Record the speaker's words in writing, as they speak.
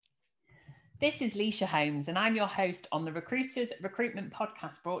This is Leisha Holmes, and I'm your host on the Recruiters Recruitment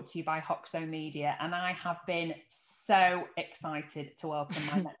Podcast brought to you by Hoxo Media. And I have been so excited to welcome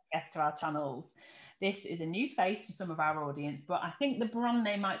my next guest to our channels. This is a new face to some of our audience, but I think the brand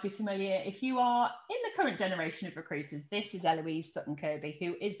name might be familiar if you are in the current generation of recruiters. This is Eloise Sutton-Kirkby,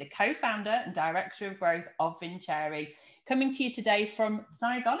 who is the co-founder and director of growth of Vincere, coming to you today from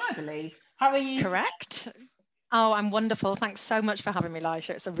Saigon, I believe. How are you? Correct. Oh, I'm wonderful. Thanks so much for having me,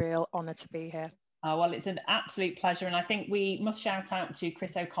 Leisha. It's a real honour to be here. Oh, well, it's an absolute pleasure. And I think we must shout out to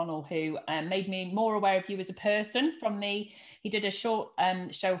Chris O'Connell, who made me more aware of you as a person he did a short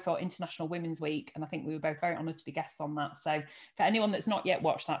show for International Women's Week. And I think we were both very honoured to be guests on that. So for anyone that's not yet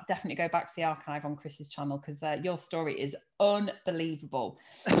watched that, definitely go back to the archive on Chris's channel, because your story is unbelievable.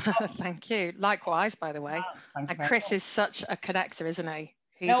 Thank you. Likewise, by the way. And Chris is such a connector, isn't he?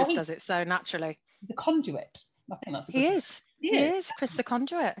 He does it so naturally. The conduit. I think that's a good He is Chris the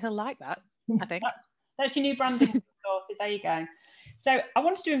conduit. He'll like that, I think. That's your new branding. So there you go. So I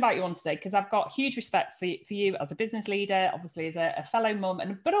wanted to invite you on today because I've got huge respect for you as a business leader, obviously as a fellow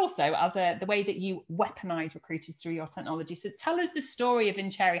mum, but also as the way that you weaponize recruiters through your technology. So tell us the story of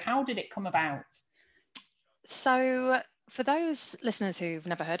Vincere. How did it come about? So for those listeners who've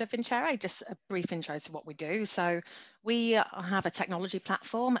never heard of Vincere, just a brief intro to what we do. So we have a technology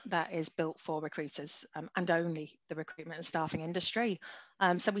platform that is built for recruiters and only the recruitment and staffing industry.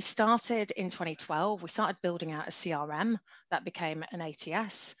 So we started in 2012. We started building out a CRM that became an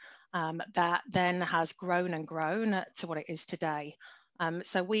ATS that then has grown and grown to what it is today.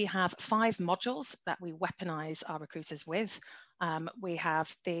 So we have 5 modules that we weaponize our recruiters with. We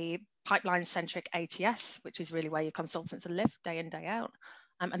have the pipeline-centric ATS, which is really where your consultants live day in, day out.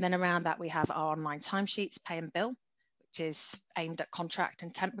 And then around that, we have our online timesheets, pay and bill, which is aimed at contract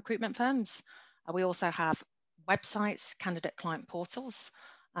and temp recruitment firms. We also have websites, candidate client portals,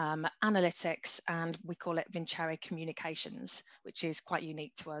 analytics, and we call it Vincere Communications, which is quite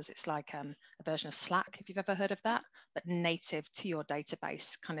unique to us. It's like a version of Slack, if you've ever heard of that, but native to your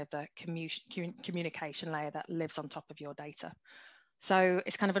database, kind of the communication layer that lives on top of your data. So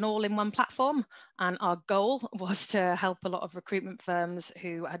it's kind of an all-in-one platform, and our goal was to help a lot of recruitment firms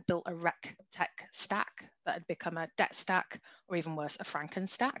who had built a rec tech stack that had become a debt stack, or even worse, a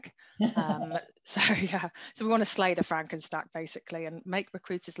Frankenstack. So we want to slay the Frankenstack basically and make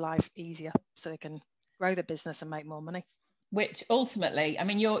recruiters' life easier so they can grow their business and make more money. Which ultimately, I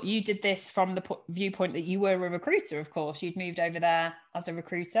mean, you did this from the viewpoint that you were a recruiter, of course. You'd moved over there as a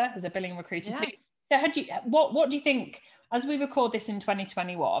recruiter, as a billing recruiter. Yeah. So had you, what do you think, as we record this in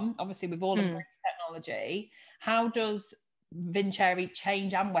 2021, obviously we've all embraced technology, how does Vincere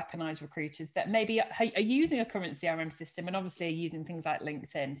change and weaponize recruiters that maybe are using a current CRM system and obviously are using things like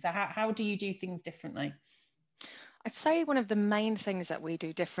LinkedIn? So how do you do things differently? I'd say one of the main things that we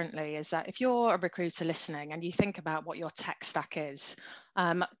do differently is that if you're a recruiter listening and you think about what your tech stack is,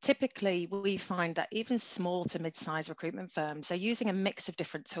 typically we find that even small to mid-sized recruitment firms are using a mix of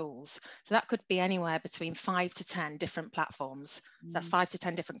different tools. So that could be anywhere between 5 to 10 different platforms. That's 5 to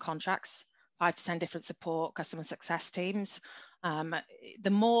 10 different contracts, 5 to 10 different support, customer success teams.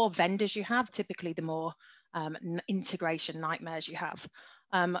 The more vendors you have, typically the more integration nightmares you have.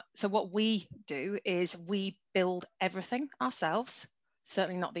 So what we do is we build everything ourselves.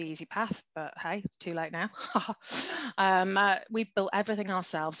 Certainly not the easy path, but hey, it's too late now. We've built everything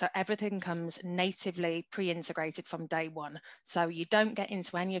ourselves, so everything comes natively pre-integrated from day one. So you don't get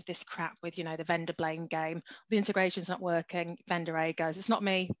into any of this crap with, the vendor blame game. The integration's not working. Vendor A goes, it's not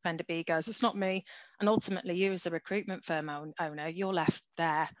me. Vendor B goes, it's not me. And ultimately, you as the recruitment firm owner, you're left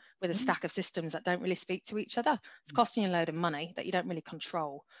there with a stack of systems that don't really speak to each other. It's costing you a load of money that you don't really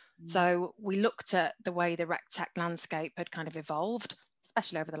control. So we looked at the way the rec tech landscape had kind of evolved,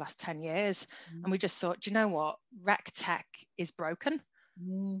 especially over the last 10 years. And we just thought, do you know what? Rec tech is broken.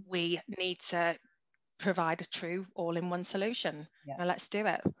 We need to provide a true all-in-one solution. Now let's do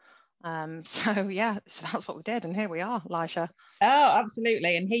it. So that's what we did. And here we are, Leisha. Oh,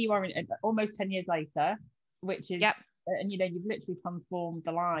 absolutely. And here you are almost 10 years later, which is, and you've literally transformed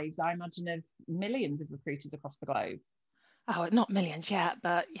the lives, I imagine, of millions of recruiters across the globe. Oh, not millions yet,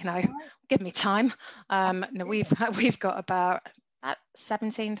 but give me time. We've got about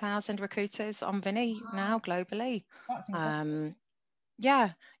 17,000 recruiters on Vinny now globally. It's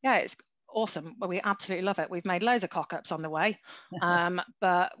awesome. Well, we absolutely love it. We've made loads of cock-ups on the way,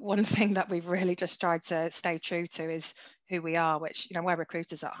 but one thing that we've really just tried to stay true to is who we are, which we're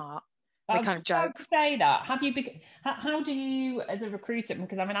recruiters at heart. We kind of joke. To say that, how do you, as a recruiter,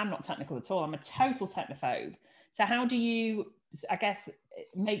 because I'm not technical at all, I'm a total technophobe. So how do you I guess,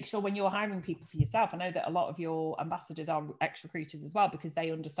 make sure when you're hiring people for yourself, I know that a lot of your ambassadors are ex-recruiters as well, because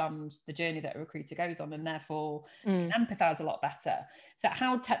they understand the journey that a recruiter goes on and therefore can empathise a lot better. So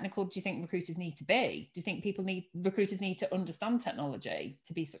how technical do you think recruiters need to be? Do you think recruiters need to understand technology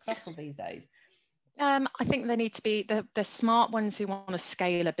to be successful these days? I think they need to be the smart ones who want to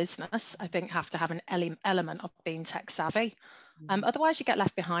scale a business. I think have to have an element of being tech savvy. Otherwise, you get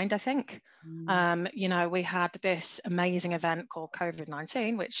left behind, I think. You know, we had this amazing event called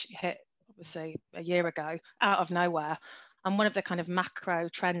COVID-19, which hit obviously a year ago out of nowhere. And one of the kind of macro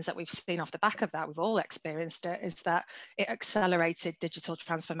trends that we've seen off the back of that, we've all experienced it, is that it accelerated digital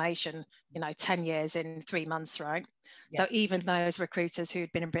transformation, you know, 10 years in 3 months, right? Yeah. So even those recruiters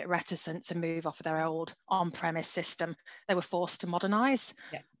who'd been a bit reticent to move off of their old on-premise system, they were forced to modernize.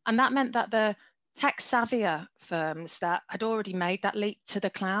 Yeah. And that meant that the tech savvier firms that had already made that leap to the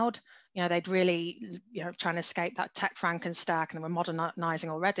cloud, you know, they'd really, you know, trying to escape that tech Frankenstack and they were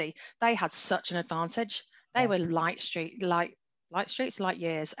modernizing already. They had such an advantage. They were light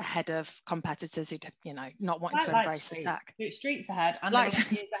years ahead of competitors who'd, you know, not wanting to embrace the tech. Streets ahead and light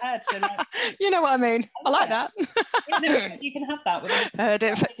years ahead. So like, you know what I mean? I like that. You can have that.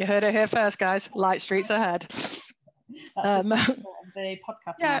 You heard it here first, guys. Light streets ahead. The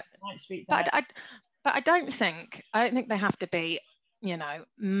podcast. Yeah, light streets but ahead. I don't think they have to be, you know,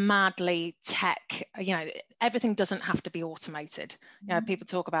 madly tech. You know, everything doesn't have to be automated. You know, people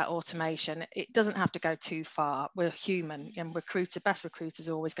talk about automation. It doesn't have to go too far. We're human, and best recruiters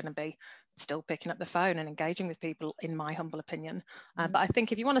are always going to be still picking up the phone and engaging with people, in my humble opinion. But I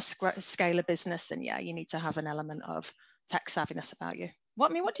think if you want to scale a business, then yeah, you need to have an element of tech savviness about you.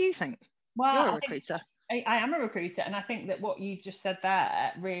 What do you think? Well, you're a recruiter. I am a recruiter, and I think that what you just said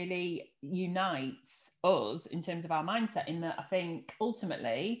there really unites us in terms of our mindset, in that I think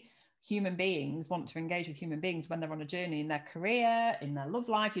ultimately human beings want to engage with human beings when they're on a journey in their career, in their love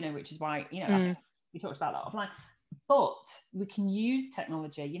life, you know, which is why, you know, I think we talked about that offline. But we can use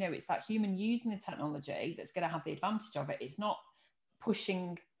technology, you know, it's that human using the technology that's going to have the advantage of it. It's not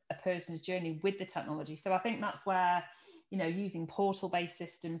pushing a person's journey with the technology. So I think that's where, you know, using portal-based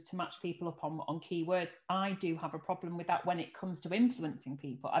systems to match people up on keywords, I do have a problem with that when it comes to influencing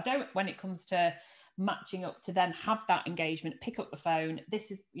people. I don't when it comes to matching up to then have that engagement, pick up the phone.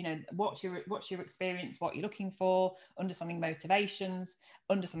 This is, you know, what's your experience, what you're looking for, understanding motivations,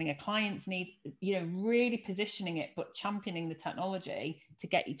 understanding a client's needs, you know, really positioning it, but championing the technology to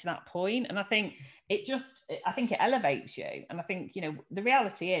get you to that point. And I think it elevates you. And I think, you know, the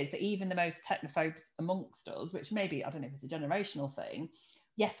reality is that even the most technophobes amongst us, which maybe, I don't know if it's a generational thing,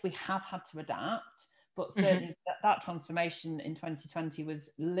 yes, we have had to adapt. But certainly that transformation in 2020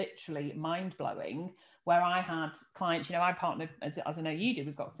 was literally mind-blowing, where I had clients, you know, I partnered, as I know you do,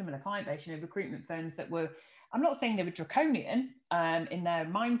 we've got a similar client base, you know, recruitment firms that were, I'm not saying they were draconian in their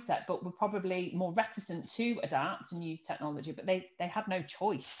mindset, but were probably more reticent to adapt and use technology, but they had no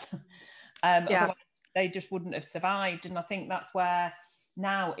choice. Otherwise they just wouldn't have survived. And I think that's where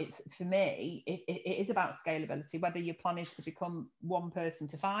now it's, for me, it is about scalability, whether your plan is to become 1 person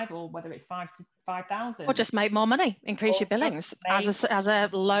to 5, or whether it's 5 to 5,000. Or just make more money, increase your billings as a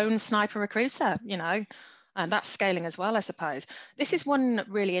lone sniper recruiter, you know, and that's scaling as well, I suppose. This is one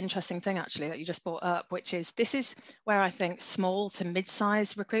really interesting thing actually that you just brought up, which is this is where I think small to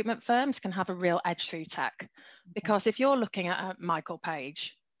mid-sized recruitment firms can have a real edge through tech. Because if you're looking at Michael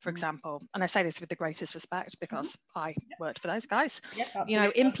Page, for example, and I say this with the greatest respect because I worked for those guys, you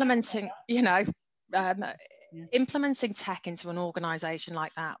know, implementing tech into an organization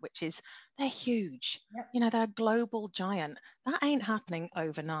like that, which is, they're huge, you know, they're a global giant. That ain't happening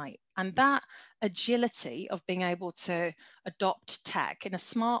overnight. And that agility of being able to adopt tech in a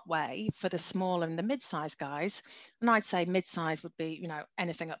smart way for the small and the mid-sized guys, and I'd say mid-sized would be, you know,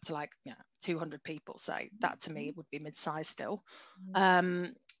 anything up to like, you know, 200 people. So that to me would be mid-sized still.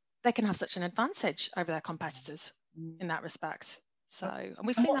 They can have such an advantage over their competitors in that respect. So, and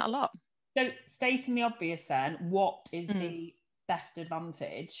we've seen that a lot. So stating the obvious then, what is the best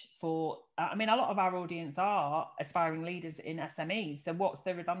advantage for, I mean, a lot of our audience are aspiring leaders in SMEs. So what's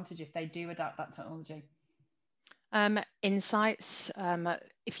their advantage if they do adapt that technology? Insights.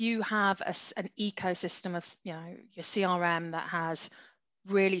 If you have an ecosystem of, you know, your CRM that has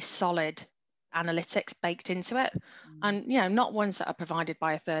really solid analytics baked into it, and, you know, not ones that are provided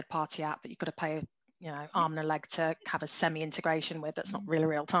by a third-party app that you've got to pay, you know, arm and a leg to have a semi-integration with, that's not really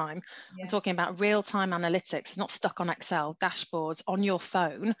real time. I'm talking about real-time analytics. It's not stuck on Excel, dashboards on your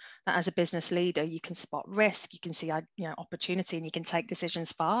phone that as a business leader, you can spot risk, you can see, you know, opportunity, and you can take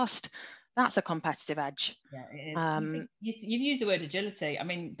decisions fast. That's a competitive edge. Yeah, it is. You've used the word agility. I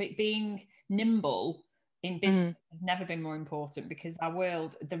mean, being nimble in business has never been more important, because our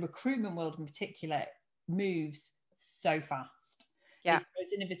world, the recruitment world in particular, moves so fast. Yeah. It's the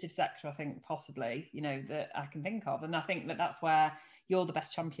most innovative sector, I think, possibly, that I can think of. And I think that that's where you're the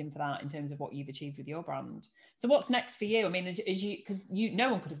best champion for that in terms of what you've achieved with your brand. So what's next for you? I mean, because no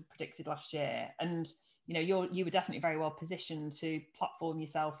one could have predicted last year, and you were definitely very well positioned to platform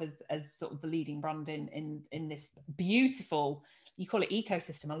yourself as sort of the leading brand in this beautiful, you call it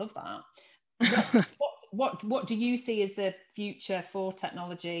ecosystem. I love that. What do you see as the future for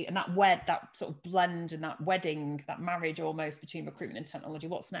technology and that sort of blend and that wedding, that marriage almost between recruitment and technology?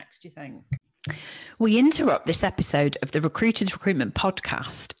 What's next, do you think? We interrupt this episode of the Recruiters Recruitment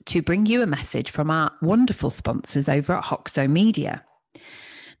Podcast to bring you a message from our wonderful sponsors over at Hoxo Media.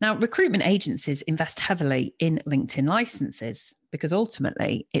 Now, recruitment agencies invest heavily in LinkedIn licenses because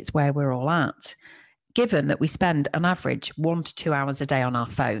ultimately it's where we're all at. Given that we spend an average 1 to 2 hours a day on our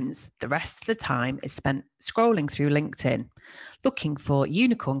phones, the rest of the time is spent scrolling through LinkedIn, looking for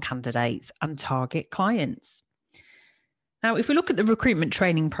unicorn candidates and target clients. Now, if we look at the recruitment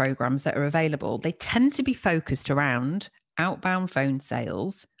training programs that are available, they tend to be focused around outbound phone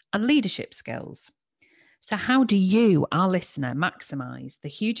sales and leadership skills. So how do you, our listener, maximize the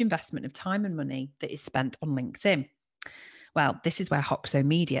huge investment of time and money that is spent on LinkedIn? Well, this is where Hoxo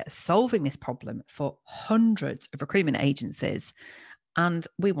Media is solving this problem for hundreds of recruitment agencies, and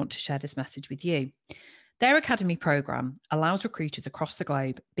we want to share this message with you. Their Academy program allows recruiters across the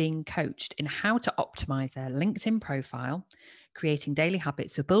globe being coached in how to optimize their LinkedIn profile, creating daily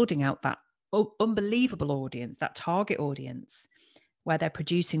habits for building out that unbelievable audience, that target audience, where they're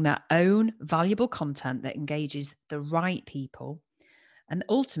producing their own valuable content that engages the right people and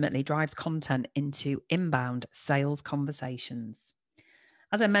ultimately drives content into inbound sales conversations.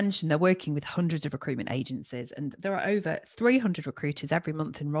 As I mentioned, they're working with hundreds of recruitment agencies, and there are over 300 recruiters every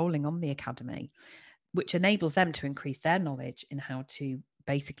month enrolling on the Academy, which enables them to increase their knowledge in how to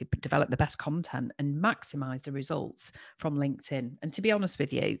basically develop the best content and maximize the results from LinkedIn. And to be honest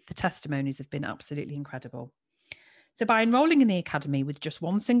with you, the testimonies have been absolutely incredible. So by enrolling in the Academy with just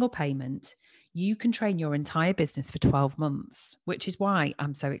one single payment, you can train your entire business for 12 months, which is why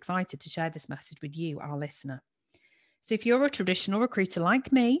I'm so excited to share this message with you, our listener. So if you're a traditional recruiter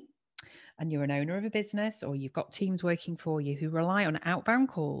like me, and you're an owner of a business, or you've got teams working for you who rely on outbound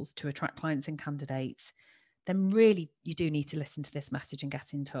calls to attract clients and candidates, then really you do need to listen to this message and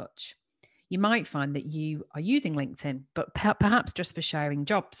get in touch. You might find that you are using LinkedIn, but perhaps just for sharing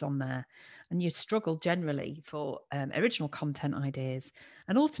jobs on there, and you struggle generally for original content ideas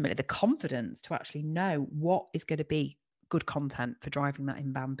and ultimately the confidence to actually know what is going to be good content for driving that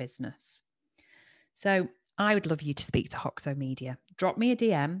inbound business. So I would love you to speak to Hoxo Media. Drop me a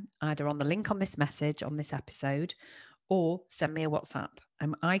DM either on the link on this message on this episode, or send me a WhatsApp,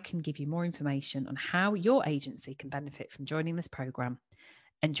 and I can give you more information on how your agency can benefit from joining this program.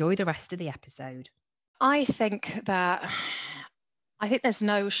 Enjoy the rest of the episode. I think there's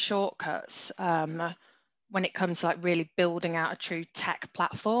no shortcuts when it comes to like really building out a true tech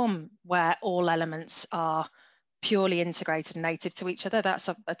platform where all elements are purely integrated and native to each other. That's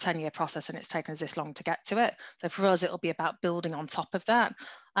a 10-year process, and it's taken us this long to get to it. So for us, it'll be about building on top of that.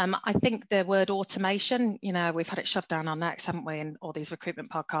 I think the word automation, we've had it shoved down our necks, haven't we, in all these recruitment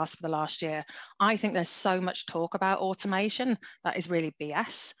podcasts for the last year. I think there's so much talk about automation that is really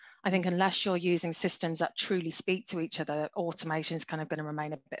BS. I think unless you're using systems that truly speak to each other, automation is kind of going to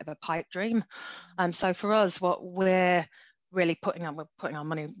remain a bit of a pipe dream. So for us, what we're really putting our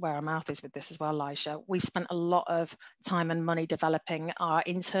money where our mouth is with this as well, Lisha. We've spent a lot of time and money developing our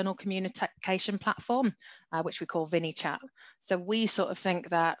internal communication platform, which we call Vincere. So we sort of think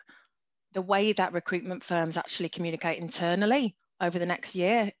that the way that recruitment firms actually communicate internally over the next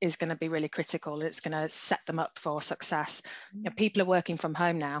year is going to be really critical. It's going to set them up for success. People are working from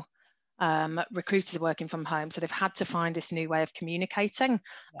home now. Recruiters are working from home, so they've had to find this new way of communicating,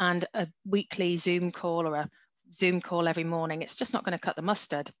 and a weekly Zoom call or a Zoom call every morning, it's just not going to cut the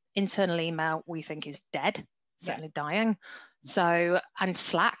mustard. Internal email, we think, is dead, certainly dying. So, and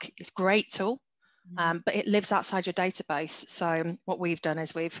Slack is a great tool, but it lives outside your database. So what we've done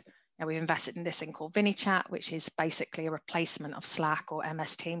is we've invested in this thing called Vincere, which is basically a replacement of Slack or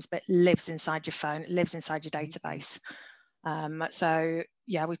MS Teams, but it lives inside your phone, it lives inside your database. So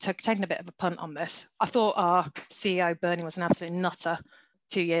yeah, we've taken a bit of a punt on this. I thought our CEO, Bernie, was an absolute nutter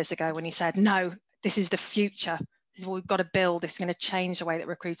 2 years ago when he said, no, this is the future. This is what we've got to build. This is going to change the way that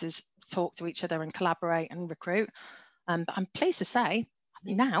recruiters talk to each other and collaborate and recruit. But I'm pleased to say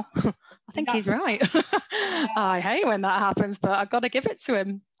now, I think he's right. I hate when that happens, but I've got to give it to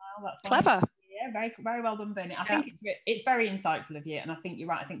him. Well, that's clever. Yeah, very, very well done, Bernie. I think it's very insightful of you, and I think you're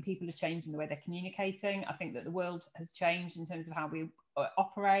right. I think people are changing the way they're communicating. I think that the world has changed in terms of how we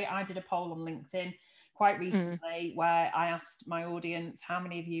operate. I did a poll on LinkedIn quite recently where I asked my audience how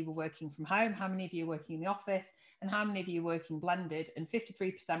many of you were working from home, how many of you were working in the office, and how many of you were working blended. And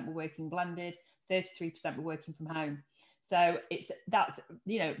 53% were working blended, 33% were working from home. So that's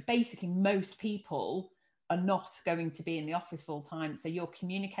basically most people are not going to be in the office full time. So your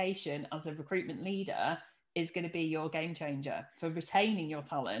communication as a recruitment leader is going to be your game changer for retaining your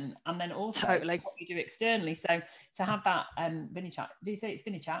talent, and then also what you do externally. So to have that Vincere, do you say it's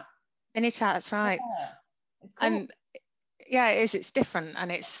Vincere? Vincere, that's right. Yeah, it's cool. Yeah, it is. It's different,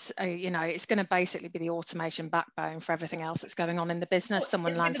 and it's it's going to basically be the automation backbone for everything else that's going on in the business.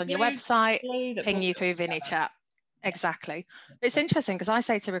 Someone lands on your website, ping you through Vincere. Exactly. It's interesting because I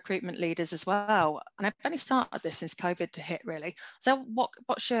say to recruitment leaders as well, and I've only started this since COVID hit, really. So what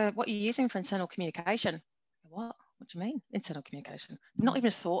are you using for internal communication? What do you mean internal communication? I've not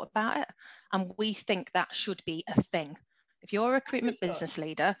even thought about it. And we think that should be a thing. If you're a recruitment business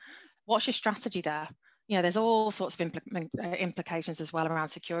leader, what's your strategy there? There's all sorts of implications as well around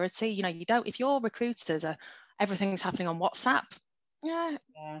security. If your recruiters are, everything's happening on WhatsApp,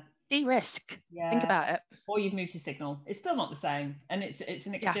 de-risk. Think about it. Or you've moved to Signal. It's still not the same, and it's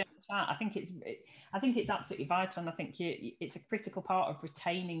an external chat. I think it's absolutely vital, and I think it's a critical part of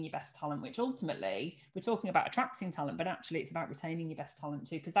retaining your best talent. Which ultimately, we're talking about attracting talent, but actually it's about retaining your best talent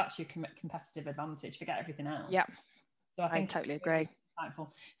too, because that's your competitive advantage. Forget everything else. Yeah. So I totally agree. Insightful.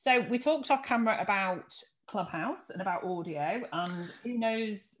 So we talked off camera about Clubhouse and about audio, and who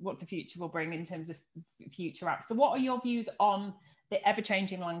knows what the future will bring in terms of future apps. So what are your views on the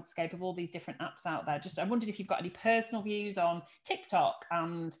ever-changing landscape of all these different apps out there? I wondered if you've got any personal views on TikTok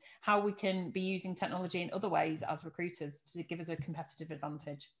and how we can be using technology in other ways as recruiters to give us a competitive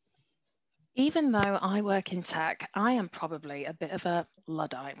advantage. Even though I work in tech, I am probably a bit of a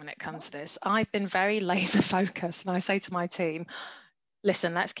Luddite when it comes to this. I've been very laser focused, and I say to my team,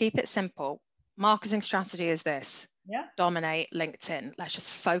 listen, let's keep it simple. Marketing strategy is this. Dominate LinkedIn. Let's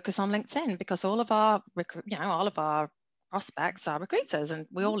just focus on LinkedIn, because all of our prospects are recruiters, and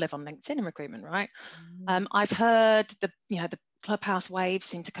we all live on LinkedIn in recruitment, right? I've heard the Clubhouse wave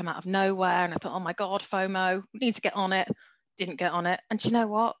seem to come out of nowhere, and I thought, oh my God, FOMO, we need to get on it. Didn't get on it. And do you know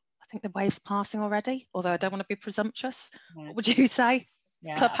what? I think the wave's passing already, although I don't want to be presumptuous. What would you say?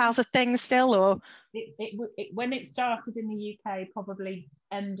 Is Clubhouse a thing still, or? When it started in the UK, probably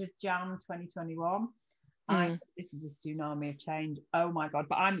end of Jan 2021, this is a tsunami of change. Oh my God.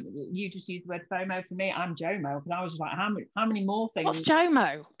 But you just used the word FOMO. For me, I'm JOMO, because I was just like, how many more things? What's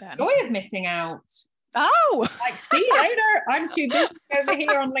JOMO then? Joy of missing out. Oh, like, see you later. I'm too busy over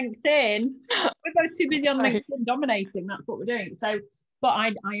here on LinkedIn. We're both too busy on LinkedIn dominating. That's what we're doing. So, but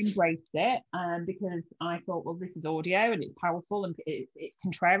I embraced it because I thought, well, this is audio and it's powerful and it's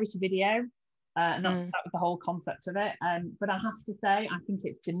contrary to video. And that was the whole concept of it. But I have to say, I think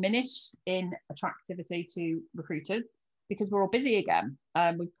it's diminished in attractivity to recruiters because we're all busy again.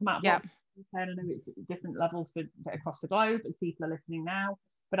 We've come out of I know it's different levels for across the globe as people are listening now.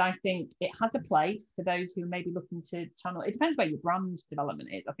 But I think it has a place for those who may be looking to channel. It depends where your brand development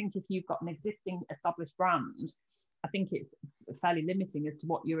is. I think if you've got an existing established brand, I think it's fairly limiting as to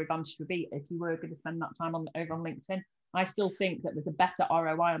what your advantage would be if you were going to spend that time over on LinkedIn. I still think that there's a better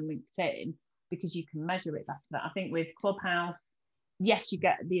ROI on LinkedIn because you can measure it better. I think with Clubhouse, yes, you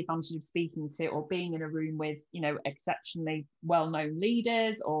get the advantage of speaking to or being in a room with, exceptionally well-known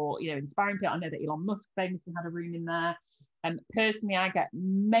leaders or, inspiring people. I know that Elon Musk famously had a room in there. And personally, I get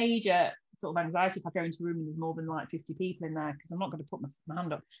major sort of anxiety if I go into a room and there's more than like 50 people in there because I'm not going to put my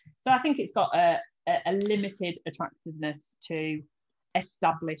hand up. So I think it's got a limited attractiveness to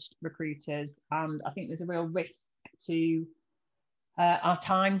established recruiters. And I think there's a real risk to our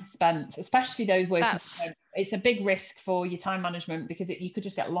time spent, especially those working. It's a big risk for your time management because you could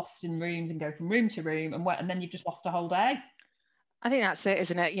just get lost in rooms and go from room to room and then you've just lost a whole day. I think that's it,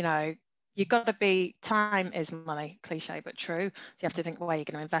 isn't it? You've got to be, time is money, cliche, but true. So you have to think where you're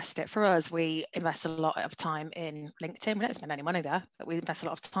going to invest it. For us, we invest a lot of time in LinkedIn. We don't spend any money there, but we invest a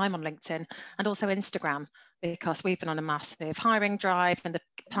lot of time on LinkedIn and also Instagram because we've been on a massive hiring drive and the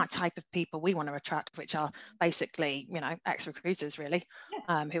type of people we want to attract, which are basically, ex-recruiters really,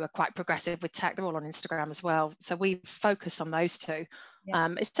 who are quite progressive with tech. They're all on Instagram as well. So we focus on those two.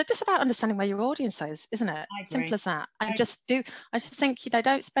 It's just about understanding where your audience is, isn't it? Simple as that. I just think,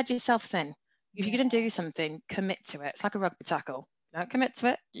 don't spread yourself thin. If you're going to do something, commit to it. It's like a rugby tackle. Don't commit to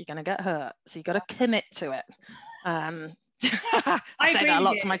it, you're going to get hurt. So you've got to commit to it. I say that a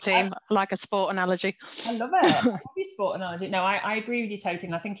lot to my team. I like a sport analogy. I love it. I love your sport analogy. No, I agree with you totally.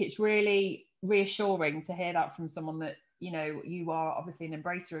 And I think it's really reassuring to hear that from someone that, you know, you are obviously an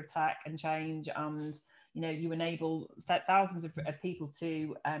embracer of tech and change, and, you know, you enable thousands of people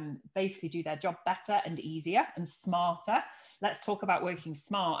to basically do their job better and easier and smarter. Let's talk about working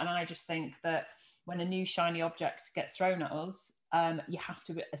smart. And I just think that when a new shiny object gets thrown at us, you have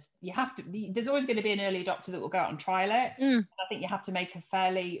to there's always going to be an early adopter that will go out and trial it. I think you have to make a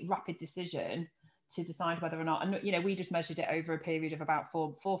fairly rapid decision to decide whether or not, and you know, we just measured it over a period of about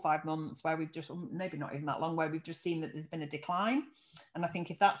four or 5 months, where we've just, maybe not even that long, where we've just seen that there's been a decline. And I think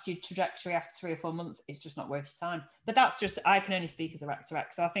if that's your trajectory after 3 or 4 months, it's just not worth your time. But that's just, I can only speak as a rec to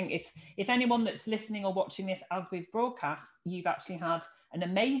rec. So I think if anyone that's listening or watching this as we've broadcast, you've actually had an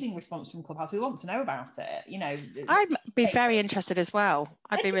amazing response from Clubhouse, we want to know about it. You know, I'd be very interested as well.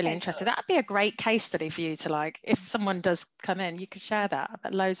 I'd be really interested. That'd be a great case study for you to, like, if someone does come in, you could share that. I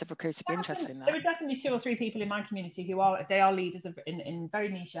bet loads of recruiters would be interested in that. There are definitely 2 or 3 people in my community who are, they are leaders in very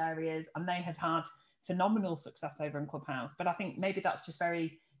niche areas, and they have had phenomenal success over in Clubhouse. But I think maybe that's just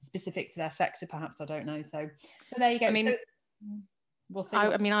very specific to their sector, perhaps. I don't know. So there you go. I mean, we'll see.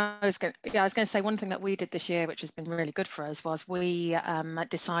 I was going to say, one thing that we did this year, which has been really good for us, was we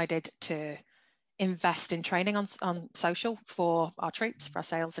decided to invest in training on social for our troops, for our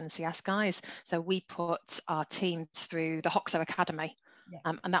sales and CS guys. So we put our teams through the Hoxo Academy,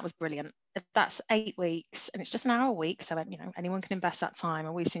 and that was brilliant. That's 8 weeks, and it's just an hour a week, so you know, anyone can invest that time,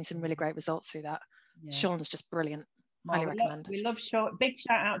 and we've seen some really great results through that. Sean's just brilliant. Highly recommend. We love Sean. Big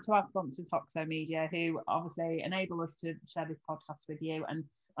shout out to our sponsors, Hoxo Media, who obviously enable us to share this podcast with you. And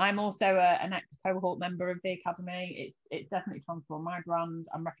I'm also an ex-cohort member of the Academy. It's definitely transformed my brand.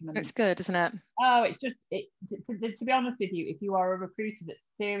 I'm recommending. It's good, isn't it? Oh, it's just, to be honest with you, if you are a recruiter that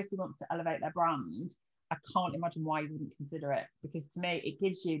seriously wants to elevate their brand, I can't imagine why you wouldn't consider it. Because to me, it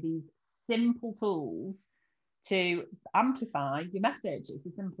gives you these simple tools to amplify your message. It's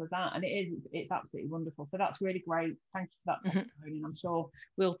as simple as that, and it's absolutely wonderful. So that's really great. Thank you for that. And I'm sure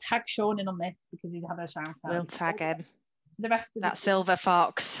we'll tag Sean in on this, because he'd have a shout out. We'll tag him. The rest of that silver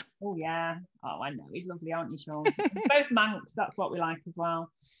fox. Oh yeah. Oh, I know, he's lovely, aren't you, Sean? Both Manx. That's what we like as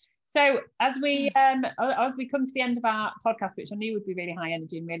well. So as we come to the end of our podcast, which I knew would be really high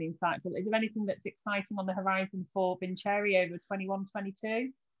energy and really insightful, is there anything that's exciting on the horizon for Vincere over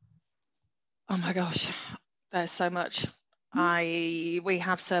 21-22? Oh my gosh, there's so much. We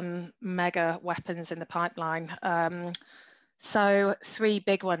have some mega weapons in the pipeline. So 3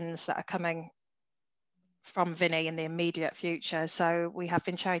 big ones that are coming from Vinny in the immediate future. So we have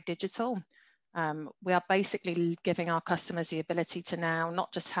Vincere Digital. We are basically giving our customers the ability to now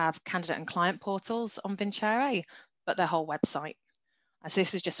not just have candidate and client portals on Vincere, but their whole website. So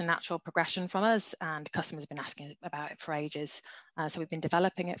this was just a natural progression from us, and customers have been asking about it for ages. So we've been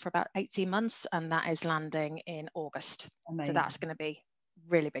developing it for about 18 months, and that is landing in August. Amazing. So that's going to be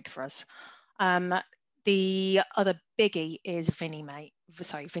really big for us. The other biggie is Vincere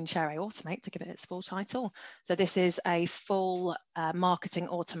Automate, to give it its full title. So this is a full marketing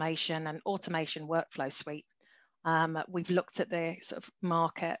automation and automation workflow suite. We've looked at the sort of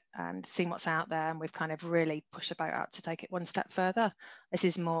market and seen what's out there, and we've kind of really pushed the boat out to take it one step further. This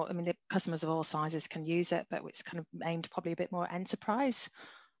is more, I mean, the customers of all sizes can use it, but it's kind of aimed probably a bit more enterprise.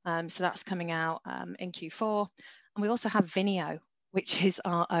 So that's coming out in Q4. And we also have Vimeo, which is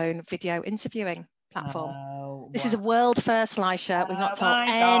our own video interviewing platform. This is a world first, Lisha. We've not told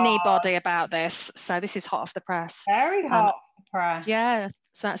anybody about this, so this is hot off the press. Very hot off the press. Yeah,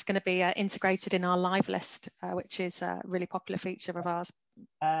 so that's going to be integrated in our live list, which is a really popular feature of ours,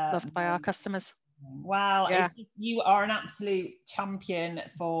 loved by our customers. Wow, yeah. You are an absolute champion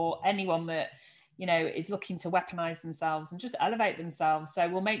for anyone that, you know, is looking to weaponize themselves and just elevate themselves. So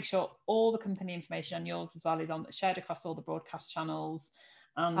we'll make sure all the company information on yours as well is shared across all the broadcast channels.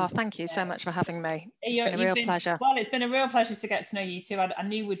 Oh, thank you so much for having me. It's been a real pleasure. Well, it's been a real pleasure to get to know you too. I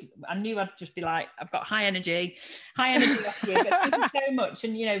knew I'd just be like, I've got high energy off you. But thank you so much.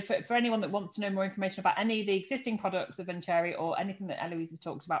 And you know, for anyone that wants to know more information about any of the existing products of Vincere or anything that Eloise has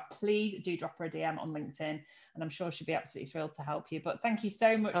talked about, please do drop her a DM on LinkedIn, and I'm sure she'll be absolutely thrilled to help you. But thank you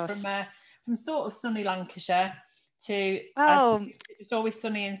so much from sort of sunny Lancashire to it's always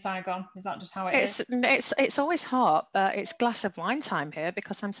sunny in Saigon. Is that just how it is? It's always hot, but it's glass of wine time here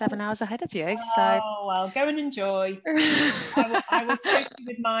because I'm 7 hours ahead of you. Oh well, go and enjoy. I will toast you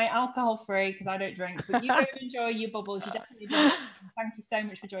with my alcohol free, because I don't drink, but you go and enjoy your bubbles. You definitely do. Thank you so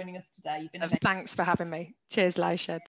much for joining us today. You've been amazing. Thanks for having me. Cheers, Lisha.